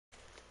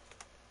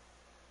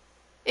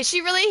Is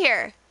she really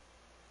here?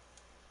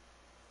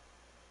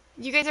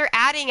 You guys are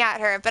adding at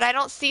her, but I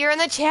don't see her in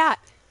the chat.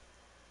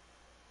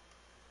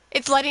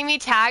 It's letting me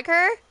tag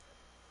her?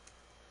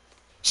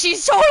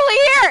 She's totally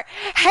here!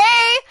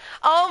 Hey!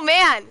 Oh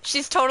man,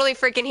 she's totally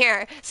freaking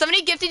here.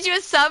 Somebody gifted you a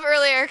sub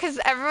earlier because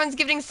everyone's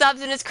gifting subs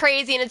and it's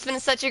crazy and it's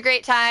been such a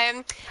great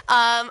time.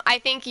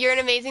 I think you're an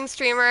amazing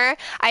streamer.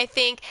 I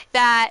think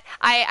that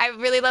I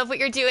really love what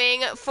you're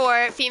doing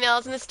for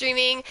females in the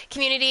streaming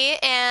community.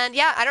 And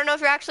yeah, I don't know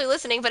if you're actually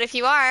listening, but if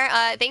you are,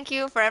 thank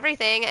you for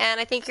everything. And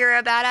I think you're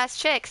a badass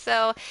chick.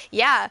 So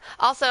yeah.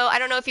 Also, I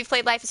don't know if you've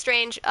played Life is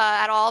Strange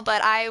at all,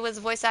 but I was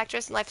a voice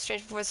actress in Life is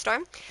Strange Before the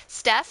Storm.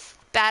 Steph.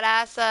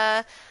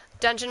 Badass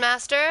dungeon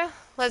master,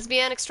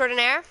 lesbian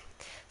extraordinaire.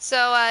 So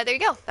there you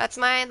go. That's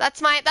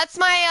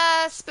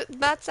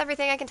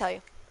everything I can tell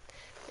you.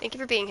 Thank you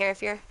for being here.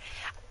 If you're,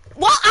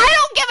 well, I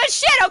don't give a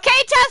shit. Okay,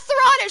 Tess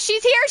Theron, if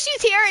she's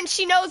here, and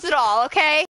she knows it all. Okay.